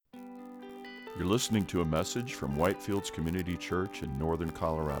You're listening to a message from Whitefields Community Church in Northern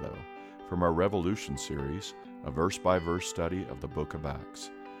Colorado from our Revolution series, a verse-by-verse study of the Book of Acts.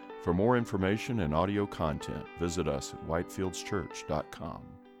 For more information and audio content, visit us at whitefieldschurch.com.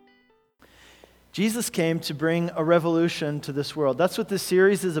 Jesus came to bring a revolution to this world. That's what this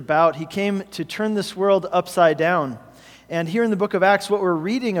series is about. He came to turn this world upside down. And here in the book of Acts, what we're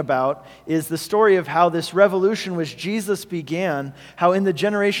reading about is the story of how this revolution which Jesus began, how in the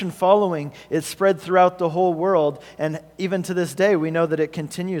generation following, it spread throughout the whole world. And even to this day, we know that it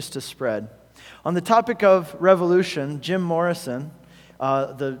continues to spread. On the topic of revolution, Jim Morrison,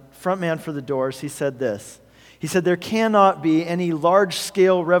 the frontman for The Doors, he said this. He said, there cannot be any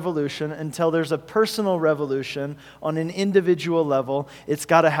large-scale revolution until there's a personal revolution on an individual level. It's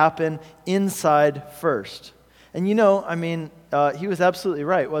got to happen inside first. And he was absolutely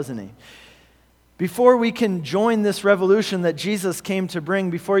right, wasn't he? Before we can join this revolution that Jesus came to bring,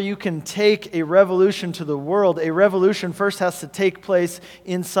 before you can take a revolution to the world, a revolution first has to take place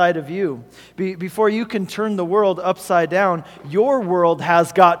inside of you. Before you can turn the world upside down, your world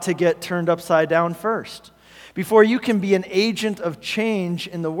has got to get turned upside down first. Before you can be an agent of change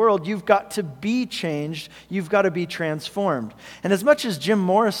in the world, you've got to be changed. You've got to be transformed. And as much as Jim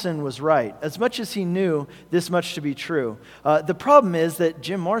Morrison was right, as much as he knew this much to be true, the problem is that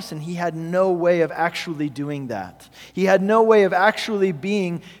Jim Morrison, he had no way of actually doing that. He had no way of actually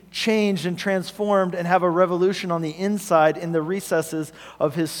being changed and transformed and have a revolution on the inside in the recesses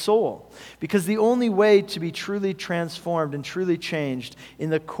of his soul. Because the only way to be truly transformed and truly changed in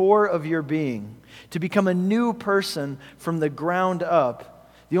the core of your being, to become a new person from the ground up,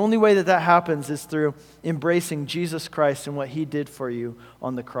 the only way that that happens is through embracing Jesus Christ and what He did for you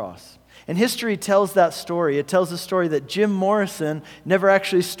on the cross. And history tells that story. It tells the story that Jim Morrison never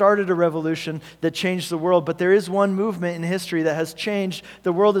actually started a revolution that changed the world, but there is one movement in history that has changed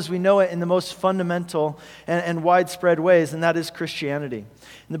the world as we know it in the most fundamental and widespread ways, and that is Christianity.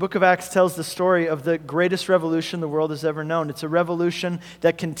 And the book of Acts tells the story of the greatest revolution the world has ever known. It's a revolution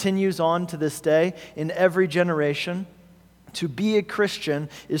that continues on to this day in every generation. To be a Christian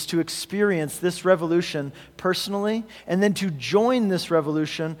is to experience this revolution personally and then to join this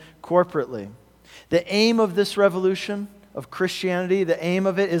revolution corporately. The aim of this revolution of Christianity, the aim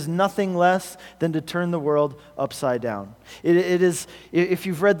of it is nothing less than to turn the world upside down. It is, if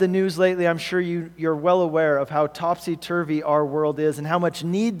you've read the news lately, I'm sure you're well aware of how topsy-turvy our world is and how much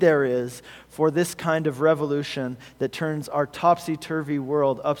need there is for this kind of revolution that turns our topsy-turvy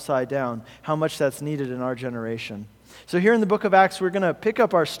world upside down, how much that's needed in our generation. So here in the book of Acts, we're going to pick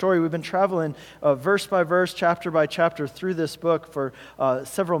up our story. We've been traveling verse by verse, chapter by chapter through this book for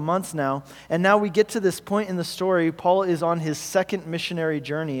several months now. And now we get to this point in the story. Paul is on his second missionary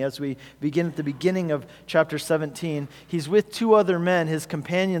journey as we begin at the beginning of chapter 17. He's with two other men, his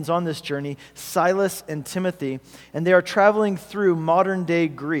companions on this journey, Silas and Timothy. And they are traveling through modern-day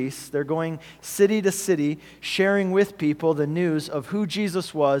Greece. They're going city to city, sharing with people the news of who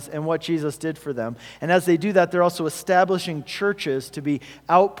Jesus was and what Jesus did for them. And as they do that, they're also establishing churches to be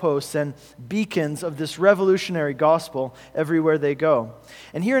outposts and beacons of this revolutionary gospel everywhere they go.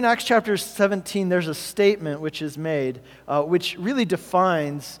 And here in Acts chapter 17, there's a statement which is made, which really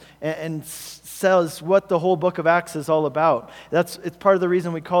defines and says what the whole book of Acts is all about. It's part of the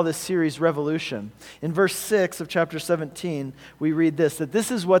reason we call this series Revolution. In verse 6 of chapter 17, we read this, that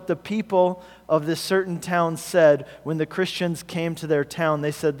this is what the people of this certain town said when the Christians came to their town.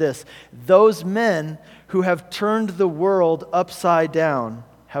 They said this, those men who have turned the world upside down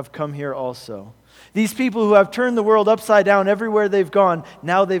have come here also. These people who have turned the world upside down everywhere they've gone,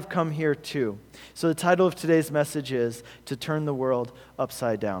 now they've come here too. So the title of today's message is To Turn the World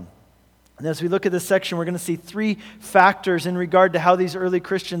Upside Down. And as we look at this section, we're going to see three factors in regard to how these early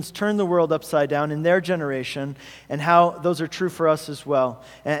Christians turned the world upside down in their generation and how those are true for us as well.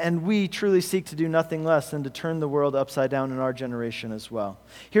 And we truly seek to do nothing less than to turn the world upside down in our generation as well.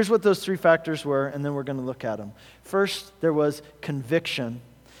 Here's what those three factors were, and then we're going to look at them. First, there was conviction.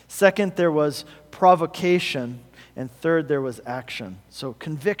 Second, there was provocation. And third, there was action. So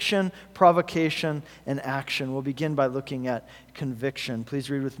conviction, provocation, and action. We'll begin by looking at conviction. Please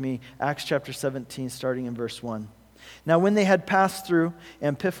read with me Acts chapter 17, starting in verse 1. Now when they had passed through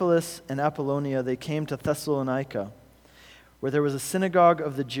Amphipolis and Apollonia, they came to Thessalonica, where there was a synagogue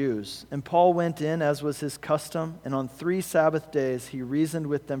of the Jews. And Paul went in, as was his custom, and on 3 Sabbath days he reasoned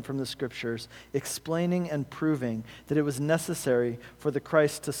with them from the Scriptures, explaining and proving that it was necessary for the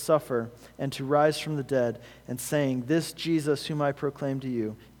Christ to suffer and to rise from the dead, and saying, this Jesus whom I proclaim to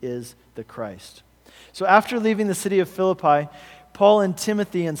you is the Christ. So after leaving the city of Philippi, Paul and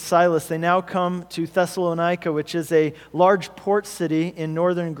Timothy and Silas, they now come to Thessalonica, which is a large port city in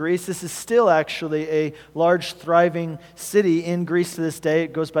northern Greece. This is still actually a large, thriving city in Greece to this day.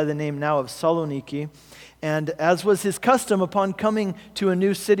 It goes by the name now of Saloniki. And as was his custom, upon coming to a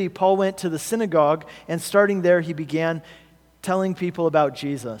new city, Paul went to the synagogue, and starting there, he began telling people about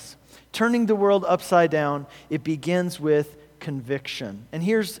Jesus. Turning the world upside down, it begins with conviction. And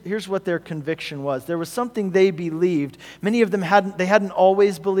here's what their conviction was. There was something they believed. Many of them hadn't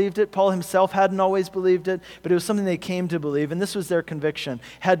always believed it. Paul himself hadn't always believed it, but it was something they came to believe, and this was their conviction.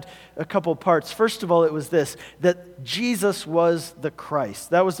 Had a couple parts. First of all, it was this, that Jesus was the Christ.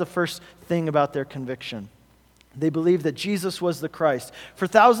 That was the first thing about their conviction. They believed that Jesus was the Christ. For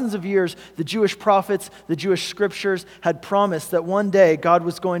thousands of years, the Jewish prophets, the Jewish scriptures had promised that one day God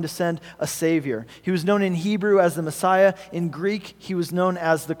was going to send a Savior. He was known in Hebrew as the Messiah. In Greek, he was known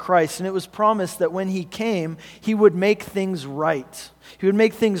as the Christ. And it was promised that when he came, he would make things right. He would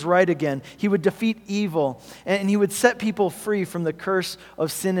make things right again. He would defeat evil, and he would set people free from the curse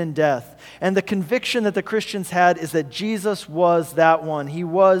of sin and death. And the conviction that the Christians had is that Jesus was that one. He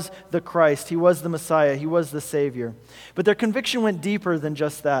was the Christ. He was the Messiah. He was the Savior. But their conviction went deeper than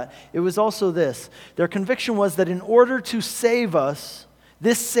just that. It was also this. Their conviction was that in order to save us,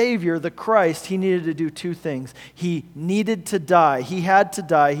 this Savior, the Christ, he needed to do two things. He needed to die. He had to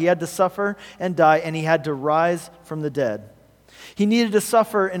die. He had to suffer and die, and he had to rise from the dead. He needed to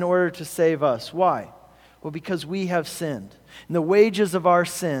suffer in order to save us. Why? Well, because we have sinned. And the wages of our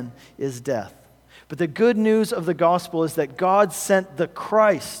sin is death. But the good news of the gospel is that God sent the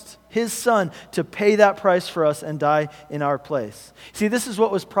Christ, his Son, to pay that price for us and die in our place. See, this is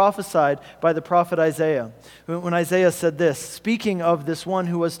what was prophesied by the prophet Isaiah. When Isaiah said this, speaking of this one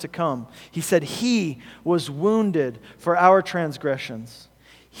who was to come, he said, "He was wounded for our transgressions.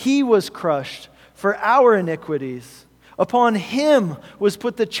 He was crushed for our iniquities. Upon him was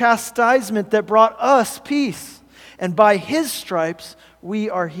put the chastisement that brought us peace, and by his stripes we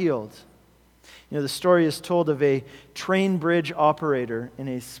are healed." You know, the story is told of a train bridge operator in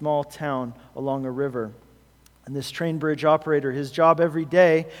a small town along a river. And this train bridge operator, his job every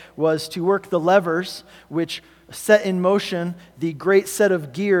day was to work the levers which set in motion the great set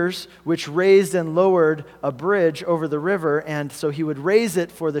of gears which raised and lowered a bridge over the river. And so he would raise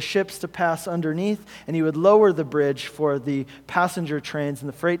it for the ships to pass underneath, and he would lower the bridge for the passenger trains and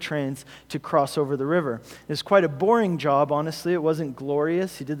the freight trains to cross over the river. It was quite a boring job, honestly. It wasn't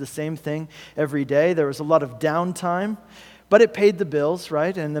glorious. He did the same thing every day. There was a lot of downtime, but it paid the bills,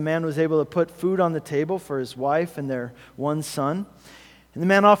 right? And the man was able to put food on the table for his wife and their one son. And the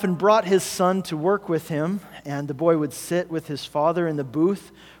man often brought his son to work with him, and the boy would sit with his father in the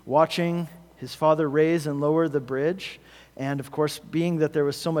booth, watching his father raise and lower the bridge. And of course, being that there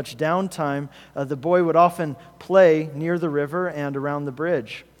was so much downtime, the boy would often play near the river and around the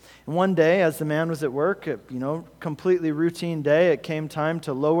bridge. And one day, as the man was at work, completely routine day, it came time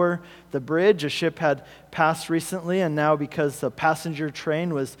to lower the bridge. A ship had passed recently, and now because the passenger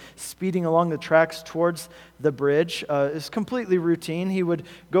train was speeding along the tracks towards the bridge, it's completely routine. He would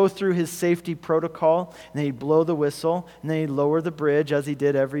go through his safety protocol, and then he'd blow the whistle, and then he'd lower the bridge as he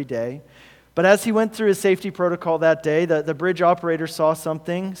did every day. But as he went through his safety protocol that day, the bridge operator saw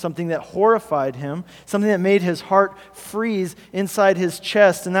something that horrified him, something that made his heart freeze inside his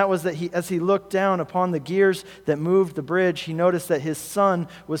chest, and that was that as he looked down upon the gears that moved the bridge, he noticed that his son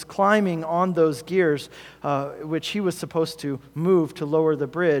was climbing on those gears, which he was supposed to move to lower the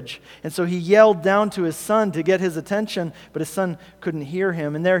bridge. And so he yelled down to his son to get his attention, but his son couldn't hear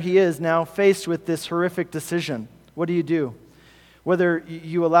him, and there he is now faced with this horrific decision. What do you do? Whether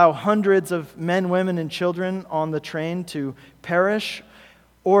you allow hundreds of men, women, and children on the train to perish,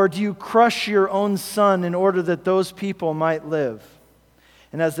 or do you crush your own son in order that those people might live?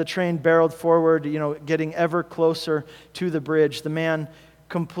 And as the train barreled forward, getting ever closer to the bridge, the man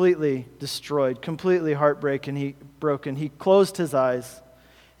completely destroyed, completely heartbroken, he closed his eyes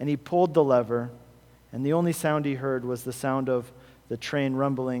and he pulled the lever, and the only sound he heard was the sound of the train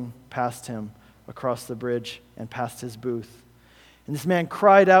rumbling past him across the bridge and past his booth. And this man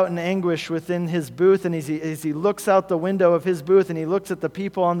cried out in anguish within his booth, and as he looks out the window of his booth and he looks at the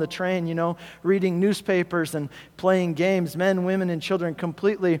people on the train, reading newspapers and playing games, men, women, and children,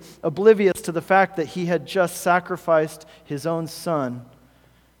 completely oblivious to the fact that he had just sacrificed his own son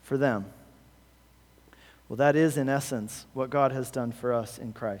for them. Well, that is in essence what God has done for us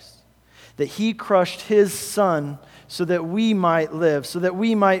in Christ. That he crushed his son so that we might live, so that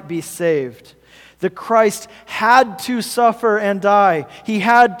we might be saved. The Christ had to suffer and die. He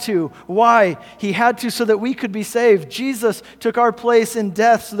had to. Why? He had to so that we could be saved. Jesus took our place in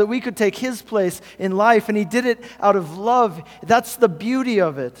death so that we could take his place in life, and he did it out of love. That's the beauty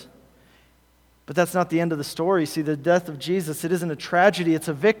of it. But that's not the end of the story. See, the death of Jesus, it isn't a tragedy, it's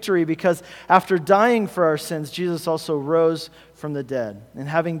a victory, because after dying for our sins, Jesus also rose from the dead. And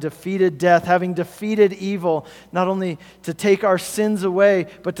having defeated death, having defeated evil, not only to take our sins away,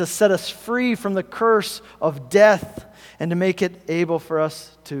 but to set us free from the curse of death and to make it able for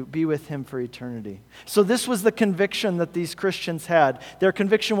us to be with him for eternity. So this was the conviction that these Christians had. Their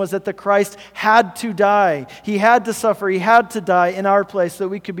conviction was that the Christ had to die. He had to suffer. He had to die in our place so that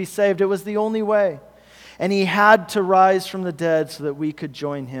we could be saved. It was the only way. And he had to rise from the dead so that we could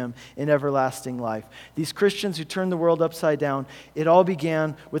join him in everlasting life. These Christians who turned the world upside down, it all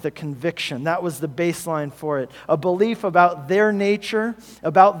began with a conviction. That was the baseline for it. A belief about their nature,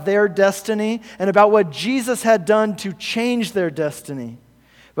 about their destiny, and about what Jesus had done to change their destiny.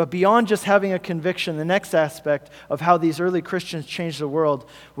 But beyond just having a conviction, the next aspect of how these early Christians changed the world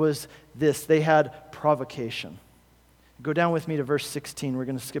was this. They had provocation. Go down with me to verse 16. We're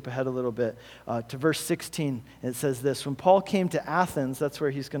going to skip ahead a little bit to verse 16. It says this: when Paul came to Athens, that's where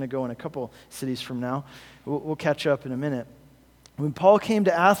he's going to go in a couple cities from now. We'll catch up in a minute. When Paul came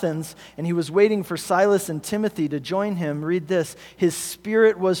to Athens and he was waiting for Silas and Timothy to join him, read this: his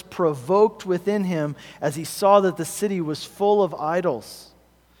spirit was provoked within him as he saw that the city was full of idols.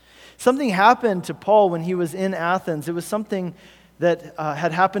 Something happened to Paul when he was in Athens. It was something that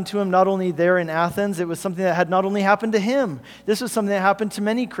had happened to him not only there in Athens, it was something that had not only happened to him. This was something that happened to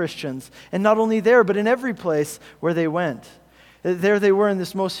many Christians, and not only there, but in every place where they went. There they were in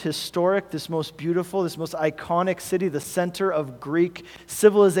this most historic, this most beautiful, this most iconic city, the center of Greek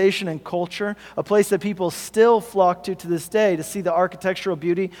civilization and culture, a place that people still flock to this day to see the architectural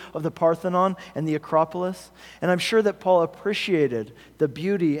beauty of the Parthenon and the Acropolis. And I'm sure that Paul appreciated the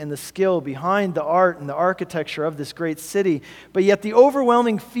beauty and the skill behind the art and the architecture of this great city. But yet the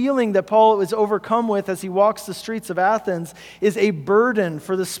overwhelming feeling that Paul was overcome with as he walks the streets of Athens is a burden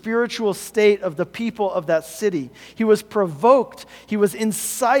for the spiritual state of the people of that city. He was provoked. He was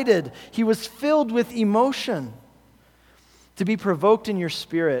incited. He was filled with emotion. To be provoked in your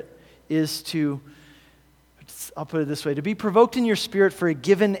spirit is to, I'll put it this way, to be provoked in your spirit for a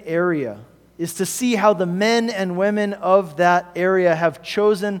given area is to see how the men and women of that area have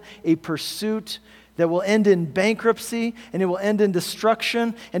chosen a pursuit that will end in bankruptcy and it will end in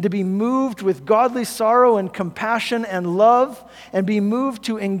destruction, and to be moved with godly sorrow and compassion and love, and be moved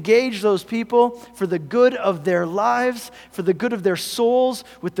to engage those people for the good of their lives, for the good of their souls,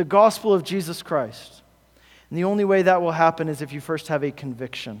 with the gospel of Jesus Christ. And the only way that will happen is if you first have a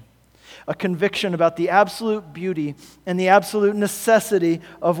conviction about the absolute beauty and the absolute necessity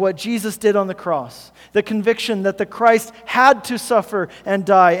of what Jesus did on the cross. The conviction that the Christ had to suffer and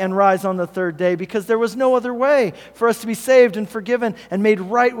die and rise on the third day because there was no other way for us to be saved and forgiven and made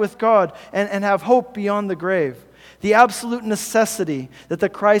right with God and have hope beyond the grave. The absolute necessity that the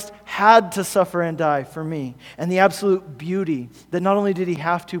Christ had to suffer and die for me, and the absolute beauty that not only did he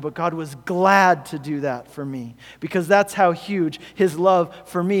have to, but God was glad to do that for me, because that's how huge his love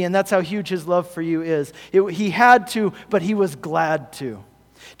for me, and that's how huge his love for you is. He had to, but he was glad to.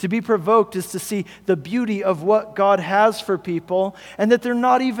 To be provoked is to see the beauty of what God has for people, and that they're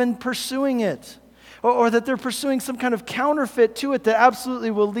not even pursuing it. Or that they're pursuing some kind of counterfeit to it that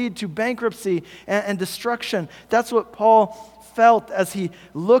absolutely will lead to bankruptcy and destruction. That's what Paul felt as he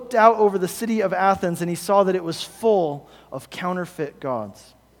looked out over the city of Athens and he saw that it was full of counterfeit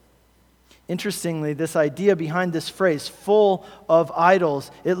gods. Interestingly, this idea behind this phrase, full of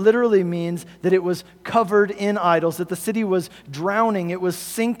idols, it literally means that it was covered in idols, that the city was drowning, it was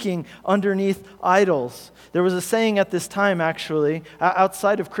sinking underneath idols. There was a saying at this time, actually,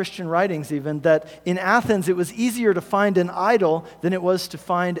 outside of Christian writings even, that in Athens it was easier to find an idol than it was to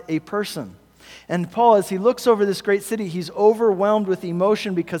find a person. And Paul, as he looks over this great city, he's overwhelmed with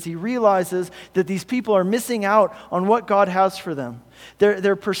emotion because he realizes that these people are missing out on what God has for them.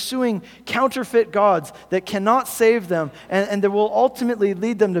 They're pursuing counterfeit gods that cannot save them and that will ultimately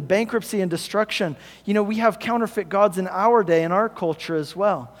lead them to bankruptcy and destruction. You know, we have counterfeit gods in our day, in our culture as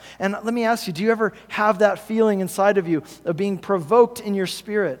well. And let me ask you, do you ever have that feeling inside of you of being provoked in your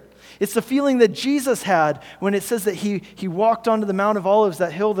spirit? It's the feeling that Jesus had when it says that he walked onto the Mount of Olives,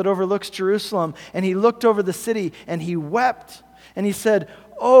 that hill that overlooks Jerusalem, and he looked over the city and he wept. And he said,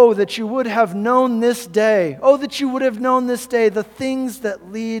 "Oh, that you would have known this day. Oh, that you would have known this day the things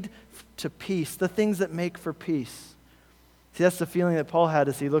that lead to peace, the things that make for peace." See, that's the feeling that Paul had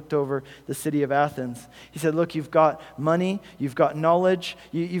as he looked over the city of Athens. He said, look, you've got money, you've got knowledge,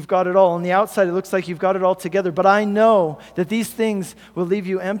 you've got it all. On the outside, it looks like you've got it all together, but I know that these things will leave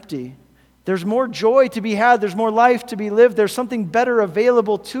you empty. There's more joy to be had. There's more life to be lived. There's something better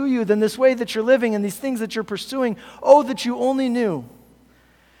available to you than this way that you're living and these things that you're pursuing. Oh, that you only knew.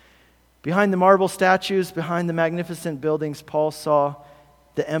 Behind the marble statues, behind the magnificent buildings, Paul saw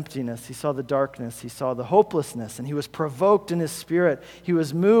the emptiness, he saw the darkness, he saw the hopelessness, and he was provoked in his spirit. He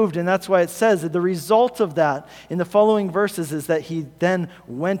was moved, and that's why it says that the result of that in the following verses is that he then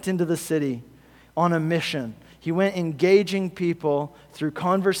went into the city on a mission. He went engaging people through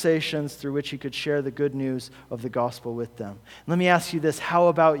conversations through which he could share the good news of the gospel with them. Let me ask you this, how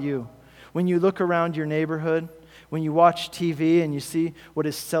about you? When you look around your neighborhood, when you watch TV and you see what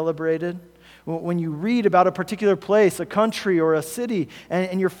is celebrated, when you read about a particular place, a country or a city,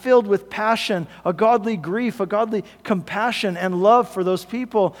 and you're filled with passion, a godly grief, a godly compassion and love for those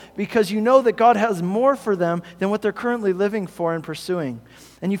people because you know that God has more for them than what they're currently living for and pursuing.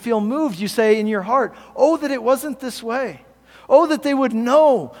 And you feel moved, you say in your heart, oh, that it wasn't this way. Oh, that they would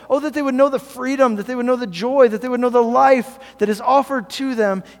know. Oh, that they would know the freedom, that they would know the joy, that they would know the life that is offered to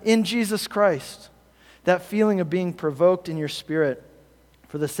them in Jesus Christ. That feeling of being provoked in your spirit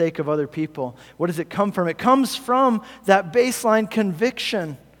for the sake of other people. What does it come from? It comes from that baseline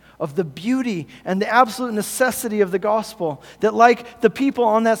conviction of the beauty and the absolute necessity of the gospel. That like the people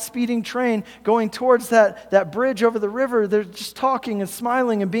on that speeding train going towards that bridge over the river, they're just talking and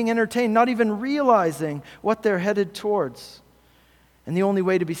smiling and being entertained, not even realizing what they're headed towards. And the only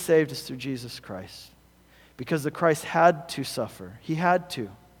way to be saved is through Jesus Christ. Because the Christ had to suffer. He had to.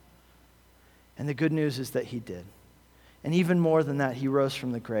 And the good news is that he did. And even more than that, he rose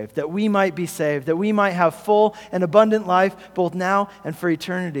from the grave, that we might be saved, that we might have full and abundant life, both now and for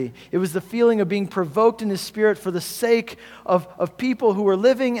eternity. It was the feeling of being provoked in his spirit for the sake of people who were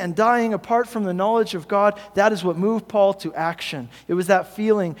living and dying apart from the knowledge of God. That is what moved Paul to action. It was that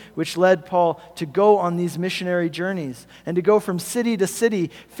feeling which led Paul to go on these missionary journeys and to go from city to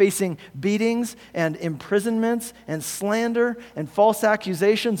city, facing beatings and imprisonments and slander and false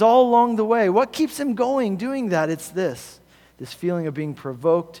accusations all along the way. What keeps him going doing that? It's this feeling of being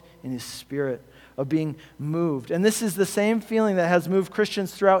provoked in his spirit, of being moved. And this is the same feeling that has moved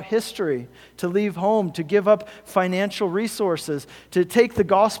Christians throughout history to leave home, to give up financial resources, to take the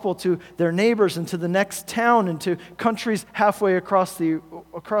gospel to their neighbors and to the next town and to countries halfway across the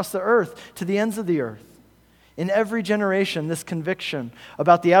earth, to the ends of the earth. In every generation, this conviction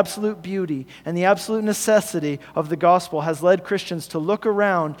about the absolute beauty and the absolute necessity of the gospel has led Christians to look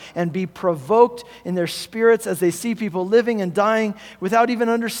around and be provoked in their spirits as they see people living and dying without even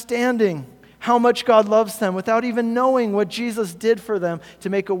understanding how much God loves them, without even knowing what Jesus did for them to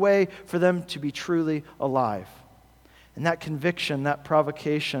make a way for them to be truly alive. And that conviction, that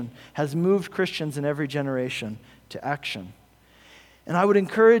provocation, has moved Christians in every generation to action. And I would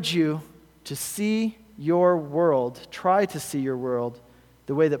encourage you to see your world, try to see your world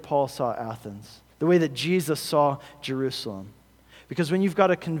the way that Paul saw Athens, the way that Jesus saw Jerusalem. Because when you've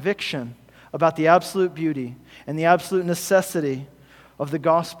got a conviction about the absolute beauty and the absolute necessity of the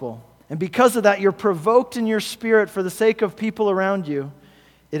gospel, and because of that you're provoked in your spirit for the sake of people around you,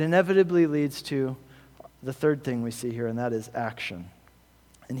 it inevitably leads to the third thing we see here, and that is action.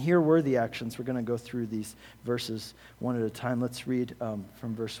 And here were the actions. We're going to go through these verses one at a time. Let's read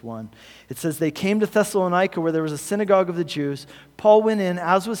from verse 1. It says, they came to Thessalonica where there was a synagogue of the Jews. Paul went in,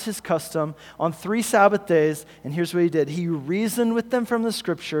 as was his custom, on 3 Sabbath days, and here's what he did. He reasoned with them from the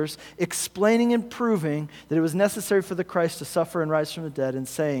Scriptures, explaining and proving that it was necessary for the Christ to suffer and rise from the dead, and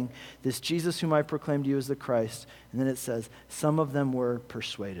saying, this Jesus whom I proclaim to you is the Christ. And then it says, some of them were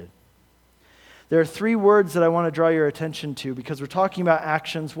persuaded. There are 3 words that I want to draw your attention to because we're talking about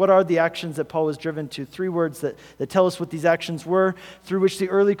actions. What are the actions that Paul was driven to? 3 words that tell us what these actions were through which the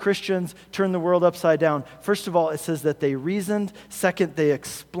early Christians turned the world upside down. First of all, it says that they reasoned. Second, they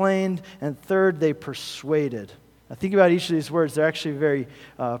explained. And third, they persuaded. Now think about each of these words. They're actually very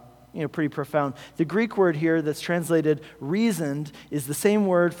pretty profound. The Greek word here that's translated reasoned is the same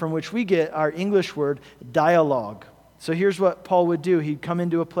word from which we get our English word dialogue. So here's what Paul would do. He'd come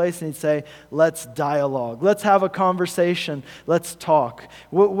into a place and he'd say, let's dialogue. Let's have a conversation. Let's talk.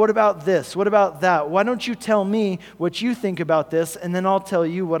 What about this? What about that? Why don't you tell me what you think about this, and then I'll tell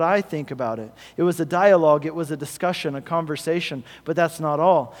you what I think about it. It was a dialogue. It was a discussion, a conversation. But that's not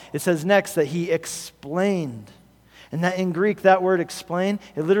all. It says next that he explained. And that in Greek, that word explain,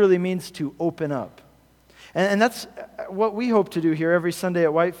 it literally means to open up. And that's what we hope to do here every Sunday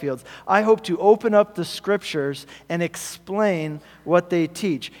at Whitefields. I hope to open up the Scriptures and explain what they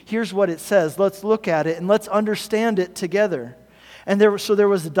teach. Here's what it says. Let's look at it and let's understand it together. And there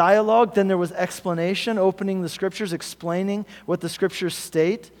was dialogue, then there was explanation, opening the Scriptures, explaining what the Scriptures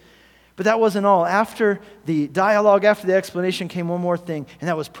state. But that wasn't all. After the dialogue, after the explanation came one more thing, and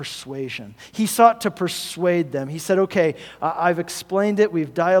that was persuasion. He sought to persuade them. He said, okay, I've explained it,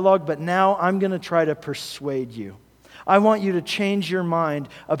 we've dialogued, but now I'm going to try to persuade you. I want you to change your mind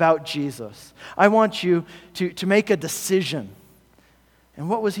about Jesus. I want you to make a decision. And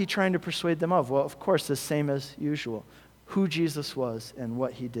what was he trying to persuade them of? Well, of course, the same as usual. Who Jesus was and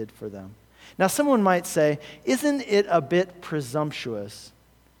what he did for them. Now, someone might say, isn't it a bit presumptuous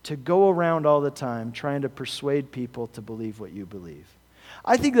to go around all the time trying to persuade people to believe what you believe?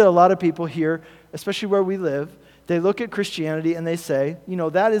 I think that a lot of people here, especially where we live, they look at Christianity and they say,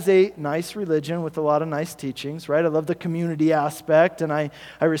 that is a nice religion with a lot of nice teachings, right? I love the community aspect, and I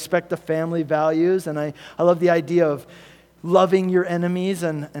respect the family values, and I love the idea of loving your enemies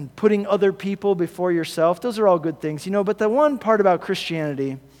and putting other people before yourself. Those are all good things, but the one part about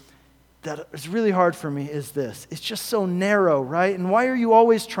Christianity that is really hard for me is this. It's just so narrow, right? And why are you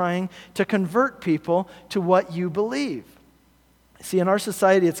always trying to convert people to what you believe? See, in our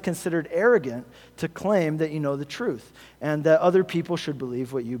society, it's considered arrogant to claim that you know the truth and that other people should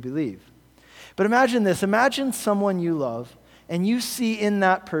believe what you believe. But imagine this. Imagine someone you love and you see in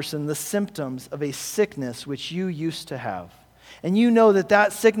that person the symptoms of a sickness which you used to have. And you know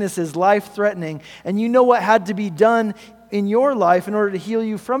that sickness is life-threatening, and you know what had to be done in your life in order to heal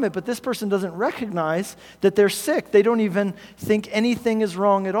you from it, but this person doesn't recognize that they're sick. They don't even think anything is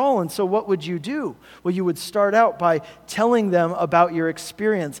wrong at all. And so what would you do? Well, you would start out by telling them about your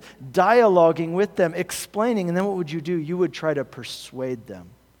experience, dialoguing with them, explaining, and then what would you do? You would try to persuade them.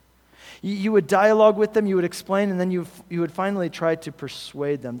 You would dialogue with them, you would explain, and then you would finally try to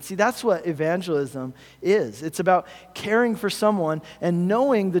persuade them. See, that's what evangelism is. It's about caring for someone and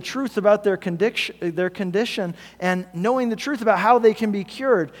knowing the truth about their condition and knowing the truth about how they can be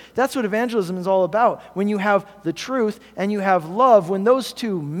cured. That's what evangelism is all about. When you have the truth and you have love, when those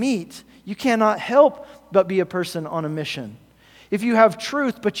two meet, you cannot help but be a person on a mission. If you have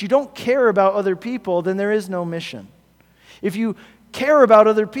truth but you don't care about other people, then there is no mission. If you care about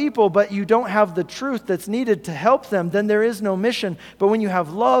other people, but you don't have the truth that's needed to help them, then there is no mission. But when you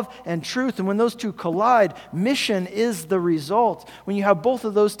have love and truth, and when those two collide, mission is the result. When you have both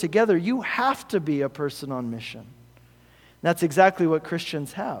of those together, you have to be a person on mission. And that's exactly what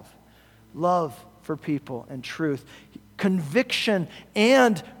Christians have. Love for people and truth. Conviction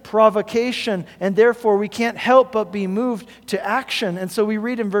and provocation, and therefore we can't help but be moved to action. And so we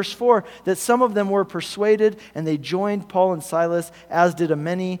read in verse 4 that some of them were persuaded and they joined Paul and Silas, as did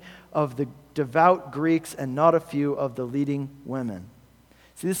many of the devout Greeks and not a few of the leading women.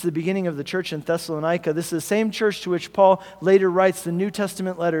 See, this is the beginning of the church in Thessalonica. This is the same church to which Paul later writes the New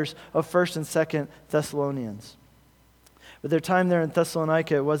Testament letters of 1st and 2nd Thessalonians. But their time there in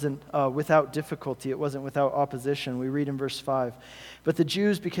Thessalonica, it wasn't without difficulty. It wasn't without opposition. We read in verse 5. But the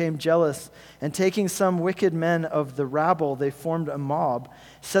Jews became jealous, and taking some wicked men of the rabble, they formed a mob,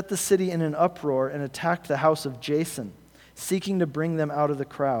 set the city in an uproar, and attacked the house of Jason, seeking to bring them out of the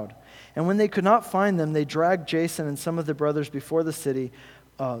crowd. And when they could not find them, they dragged Jason and some of the brothers before the city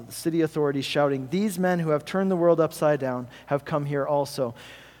authorities, shouting, "These men who have turned the world upside down have come here also."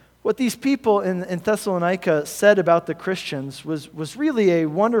 What these people in Thessalonica said about the Christians was really a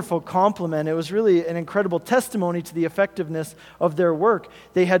wonderful compliment. It was really an incredible testimony to the effectiveness of their work.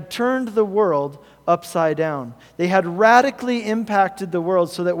 They had turned the world upside down. They had radically impacted the world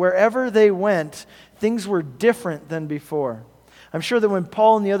so that wherever they went, things were different than before. I'm sure that when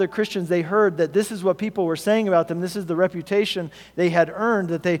Paul and the other Christians, they heard that this is what people were saying about them, this is the reputation they had earned,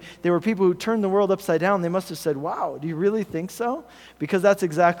 that they were people who turned the world upside down, they must have said, wow, do you really think so? Because that's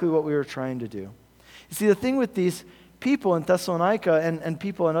exactly what we were trying to do. You see, the thing with these people in Thessalonica and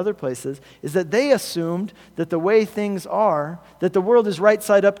people in other places is that they assumed that the way things are, that the world is right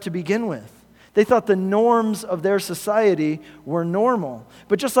side up to begin with. They thought the norms of their society were normal.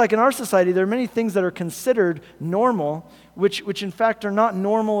 But just like in our society, there are many things that are considered normal, which in fact are not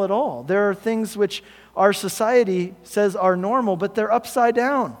normal at all. There are things which our society says are normal, but they're upside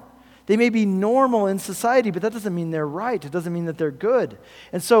down. They may be normal in society, but that doesn't mean they're right. It doesn't mean that they're good.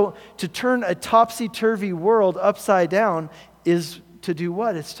 And so to turn a topsy-turvy world upside down is to do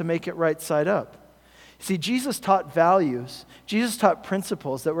what? It's to make it right side up. See, Jesus taught values. Jesus taught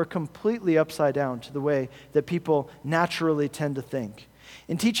principles that were completely upside down to the way that people naturally tend to think.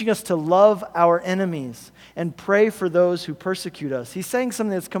 in teaching us to love our enemies and pray for those who persecute us. He's saying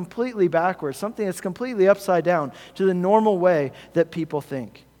something that's completely backwards, something that's completely upside down to the normal way that people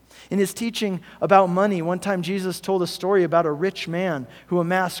think. In his teaching about money, one time Jesus told a story about a rich man who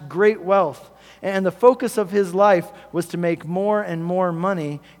amassed great wealth. And the focus of his life was to make more and more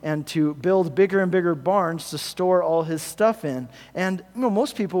money and to build bigger and bigger barns to store all his stuff in. And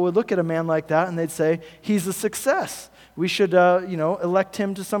most people would look at a man like that and they'd say, he's a success. We should, elect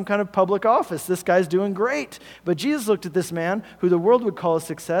him to some kind of public office. This guy's doing great. But Jesus looked at this man, who the world would call a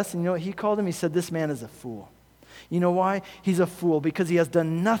success, and you know what he called him? He said, this man is a fool. You know why? He's a fool because he has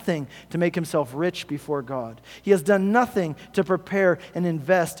done nothing to make himself rich before God. He has done nothing to prepare and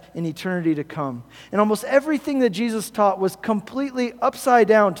invest in eternity to come. And almost everything that Jesus taught was completely upside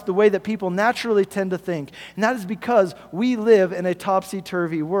down to the way that people naturally tend to think. And that is because we live in a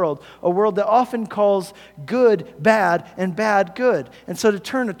topsy-turvy world, a world that often calls good bad and bad good. And so to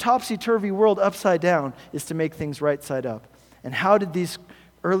turn a topsy-turvy world upside down is to make things right side up. And how did these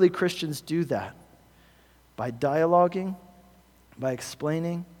early Christians do that? By dialoguing, by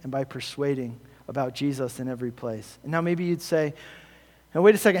explaining, and by persuading about Jesus in every place. And now maybe you'd say, now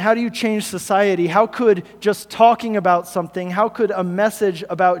wait a second, how do you change society? How could just talking about something, how could a message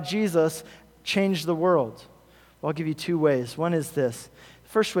about Jesus change the world? Well, I'll give you two ways. One is this. The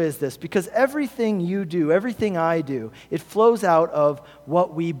first way is this. Because everything you do, everything I do, it flows out of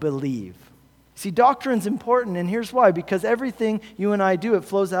what we believe. See, doctrine's important, and here's why. Because everything you and I do, it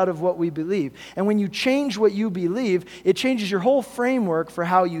flows out of what we believe. And when you change what you believe, it changes your whole framework for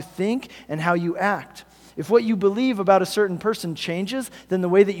how you think and how you act. If what you believe about a certain person changes, then the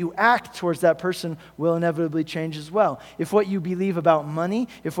way that you act towards that person will inevitably change as well. If what you believe about money,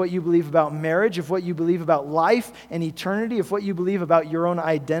 if what you believe about marriage, if what you believe about life and eternity, if what you believe about your own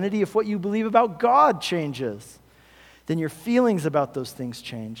identity, if what you believe about God changes, then your feelings about those things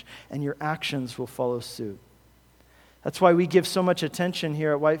change, and your actions will follow suit. That's why we give so much attention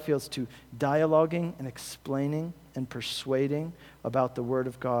here at Whitefields to dialoguing and explaining and persuading about the Word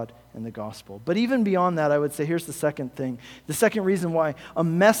of God and the gospel. But even beyond that, I would say here's the second thing. The second reason why a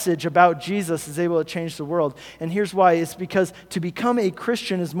message about Jesus is able to change the world. And here's why. It's because to become a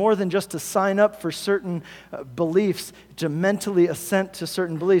Christian is more than just to sign up for certain beliefs, to mentally assent to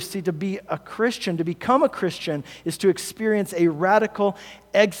certain beliefs. See, to be a Christian, to become a Christian, is to experience a radical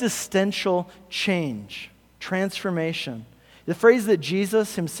existential change, transformation. The phrase that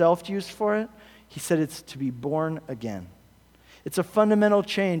Jesus himself used for it, he said it's to be born again. It's a fundamental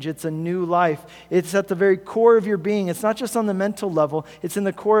change. It's a new life. It's at the very core of your being. It's not just on the mental level. It's in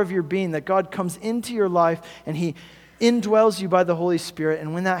the core of your being that God comes into your life and he indwells you by the Holy Spirit.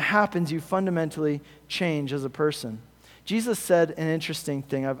 And when that happens, you fundamentally change as a person. Jesus said an interesting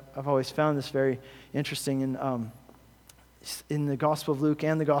thing. I've always found this very interesting in the Gospel of Luke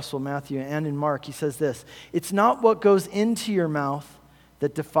and the Gospel of Matthew and in Mark. He says this, it's not what goes into your mouth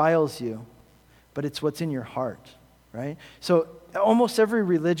that defiles you, but it's what's in your heart, right? So almost every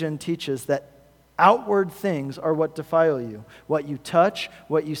religion teaches that outward things are what defile you. What you touch,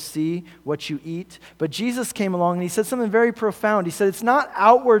 what you see, what you eat. But Jesus came along and he said something very profound. He said it's not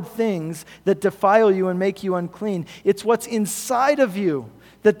outward things that defile you and make you unclean. It's what's inside of you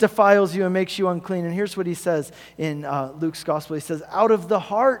that defiles you and makes you unclean. And here's what he says in Luke's gospel. He says, out of the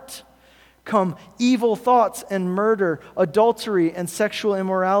heart come evil thoughts and murder, adultery and sexual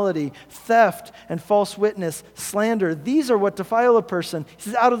immorality, theft and false witness, slander. These are what defile a person. He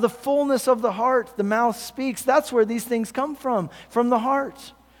says, out of the fullness of the heart, the mouth speaks. That's where these things come from the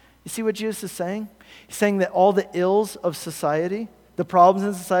heart. You see what Jesus is saying? He's saying that all the ills of society, the problems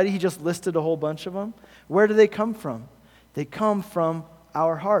in society, he just listed a whole bunch of them. Where do they come from? They come from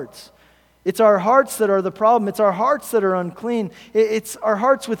our hearts. It's our hearts that are the problem. It's our hearts that are unclean. It's our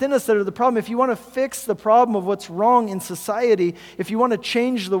hearts within us that are the problem. If you want to fix the problem of what's wrong in society, if you want to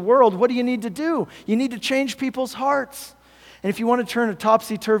change the world, what do you need to do? You need to change people's hearts. And if you want to turn a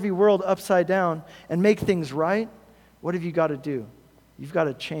topsy-turvy world upside down and make things right, what have you got to do? You've got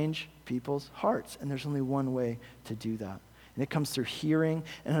to change people's hearts. And there's only one way to do that. And it comes through hearing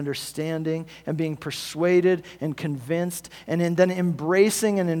and understanding and being persuaded and convinced and then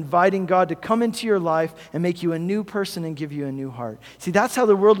embracing and inviting God to come into your life and make you a new person and give you a new heart. See, that's how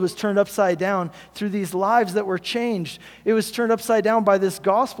the world was turned upside down through these lives that were changed. It was turned upside down by this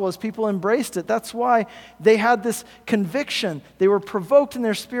gospel as people embraced it. That's why they had this conviction. They were provoked in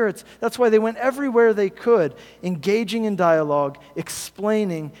their spirits. That's why they went everywhere they could, engaging in dialogue,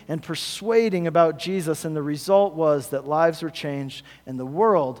 explaining and persuading about Jesus. And the result was that lives were changed and the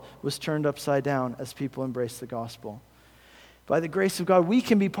world was turned upside down as people embraced the gospel. By the grace of God, we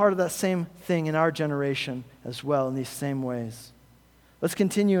can be part of that same thing in our generation as well in these same ways. Let's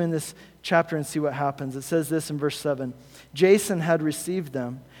continue in this chapter and see what happens. It says this in verse 7. Jason had received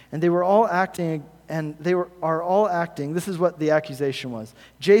them, and they were all acting, this is what the accusation was.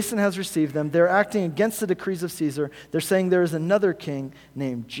 Jason has received them. They're acting against the decrees of Caesar. They're saying there is another king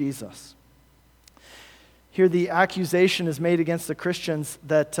named Jesus. Here the accusation is made against the Christians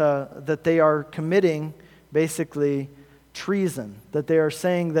that they are committing basically treason, that they are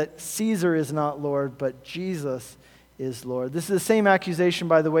saying that Caesar is not Lord, but Jesus is Lord. This is the same accusation,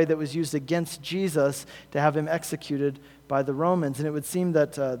 by the way, that was used against Jesus to have him executed by the Romans. And it would seem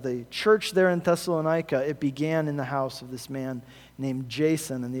that the church there in Thessalonica, it began in the house of this man named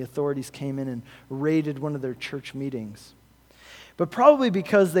Jason, and the authorities came in and raided one of their church meetings. But probably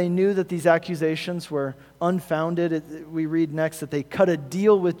because they knew that these accusations were unfounded, we read next that they cut a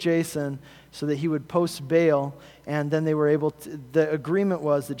deal with Jason so that he would post bail, and then they were able to, the agreement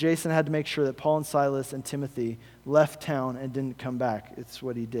was that Jason had to make sure that Paul and Silas and Timothy left town and didn't come back. It's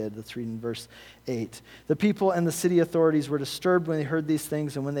what he did. Let's read in verse 8. The people and the city authorities were disturbed when they heard these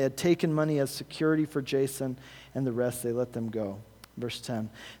things, and when they had taken money as security for Jason and the rest, they let them go. Verse 10.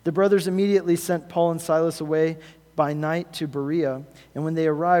 The brothers immediately sent Paul and Silas away by night to Berea, and when they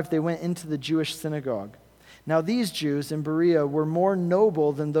arrived, they went into the Jewish synagogue. Now these Jews in Berea were more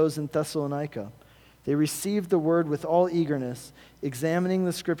noble than those in Thessalonica. They received the word with all eagerness, examining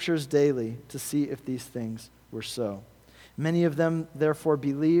the scriptures daily to see if these things were so. Many of them therefore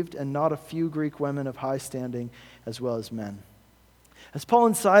believed, and not a few Greek women of high standing as well as men. As Paul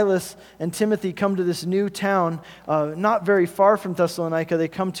and Silas and Timothy come to this new town, not very far from Thessalonica, they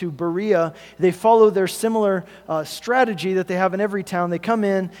come to Berea. They follow their similar strategy that they have in every town. They come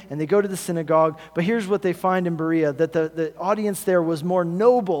in and they go to the synagogue. But here's what they find in Berea, that the audience there was more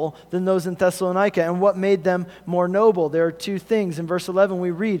noble than those in Thessalonica. And what made them more noble? There are two things. In verse 11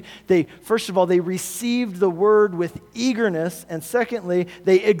 we read, first of all, they received the word with eagerness. And secondly,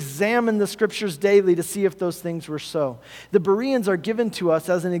 they examined the scriptures daily to see if those things were so. The Bereans are given to us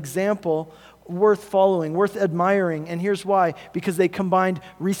as an example worth following, worth admiring. And here's why. Because they combined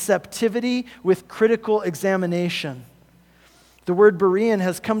receptivity with critical examination. The word Berean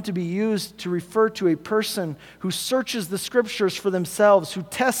has come to be used to refer to a person who searches the scriptures for themselves, who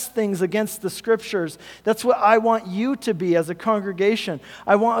tests things against the scriptures. That's what I want you to be as a congregation.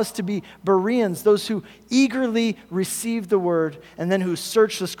 I want us to be Bereans, those who eagerly receive the word and then who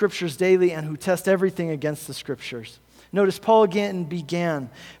search the scriptures daily and who test everything against the scriptures. Notice Paul again began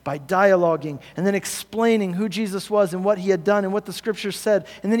by dialoguing and then explaining who Jesus was and what he had done and what the scriptures said.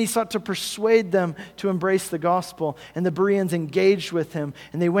 And then he sought to persuade them to embrace the gospel. And the Bereans engaged with him.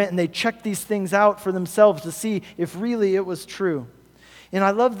 And they went and they checked these things out for themselves to see if really it was true. And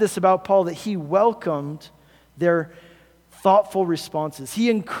I love this about Paul, that he welcomed their thoughtful responses. He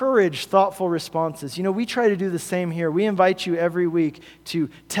encouraged thoughtful responses. You know, we try to do the same here. We invite you every week to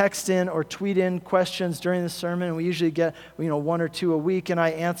text in or tweet in questions during the sermon, and we usually get, one or two a week, and I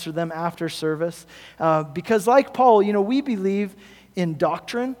answer them after service. Because like Paul, we believe in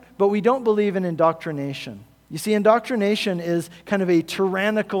doctrine, but we don't believe in indoctrination. You see, indoctrination is kind of a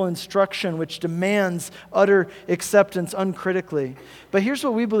tyrannical instruction which demands utter acceptance uncritically. But here's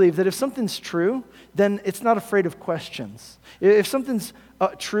what we believe, that if something's true, then it's not afraid of questions. If something's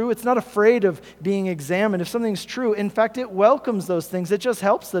true, it's not afraid of being examined. If something's true, in fact, it welcomes those things. It just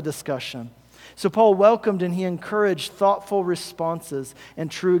helps the discussion. So Paul welcomed and he encouraged thoughtful responses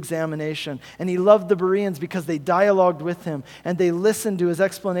and true examination. And he loved the Bereans because they dialogued with him and they listened to his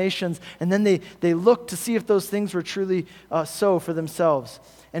explanations, and then they looked to see if those things were truly so for themselves.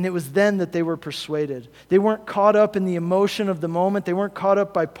 And it was then that they were persuaded. They weren't caught up in the emotion of the moment. They weren't caught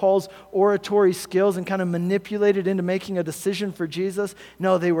up by Paul's oratory skills and kind of manipulated into making a decision for Jesus.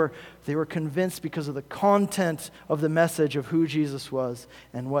 No, they were convinced because of the content of the message of who Jesus was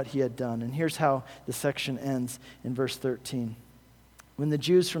and what he had done. And here's how the section ends in verse 13. When the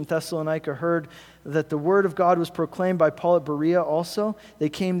Jews from Thessalonica heard that the word of God was proclaimed by Paul at Berea also, they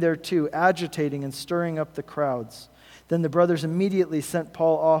came there too, agitating and stirring up the crowds. Then the brothers immediately sent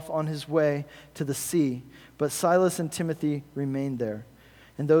Paul off on his way to the sea, but Silas and Timothy remained there.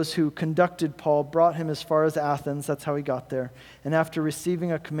 And those who conducted Paul brought him as far as Athens. That's how he got there. And after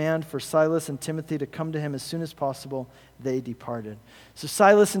receiving a command for Silas and Timothy to come to him as soon as possible, they departed. So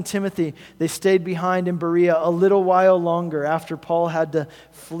Silas and Timothy, they stayed behind in Berea a little while longer after Paul had to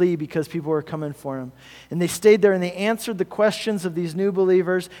flee because people were coming for him. And they stayed there and they answered the questions of these new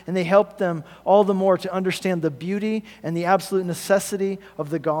believers, and they helped them all the more to understand the beauty and the absolute necessity of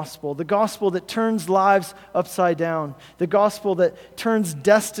the gospel that turns lives upside down, the gospel that turns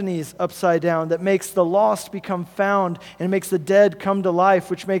destinies upside down, that makes the lost become found and makes the dead come to life,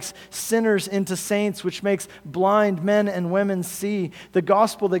 which makes sinners into saints, which makes blind men and women see. The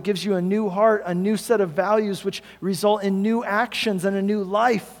gospel that gives you a new heart, a new set of values, which result in new actions and a new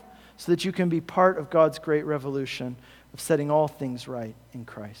life, so that you can be part of God's great revolution of setting all things right in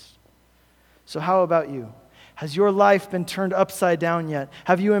Christ. So how about you? Has your life been turned upside down yet?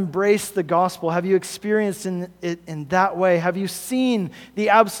 Have you embraced the gospel? Have you experienced it in that way? Have you seen the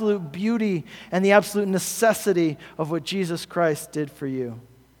absolute beauty and the absolute necessity of what Jesus Christ did for you?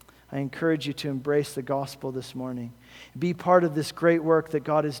 I encourage you to embrace the gospel this morning. Be part of this great work that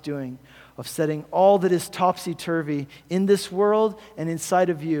God is doing of setting all that is topsy-turvy in this world and inside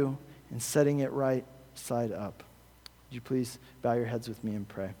of you and setting it right side up. Would you please bow your heads with me and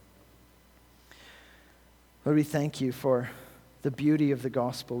pray? Lord, we thank you for the beauty of the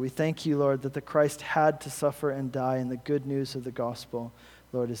gospel. We thank you, Lord, that the Christ had to suffer and die, and the good news of the gospel,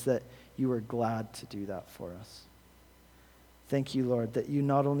 Lord, is that you were glad to do that for us. Thank you, Lord, that you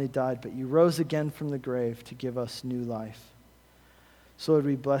not only died, but you rose again from the grave to give us new life. So, Lord,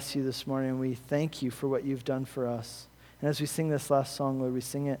 we bless you this morning, and we thank you for what you've done for us. And as we sing this last song, Lord, we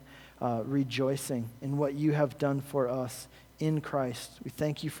sing it rejoicing in what you have done for us in Christ. We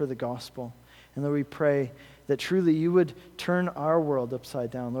thank you for the gospel. And Lord, we pray that truly you would turn our world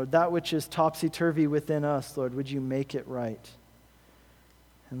upside down. Lord, that which is topsy-turvy within us, Lord, would you make it right?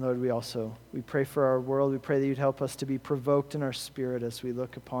 And Lord, we pray for our world. We pray that you'd help us to be provoked in our spirit as we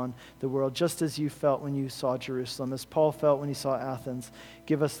look upon the world, just as you felt when you saw Jerusalem, as Paul felt when he saw Athens.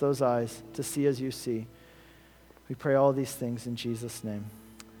 Give us those eyes to see as you see. We pray all these things in Jesus' name.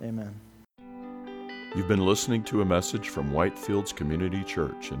 Amen. You've been listening to a message from Whitefields Community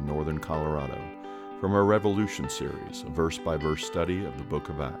Church in Northern Colorado from our Revolution series, a verse-by-verse study of the book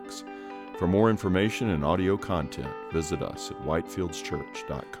of Acts. For more information and audio content, visit us at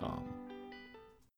whitefieldschurch.com.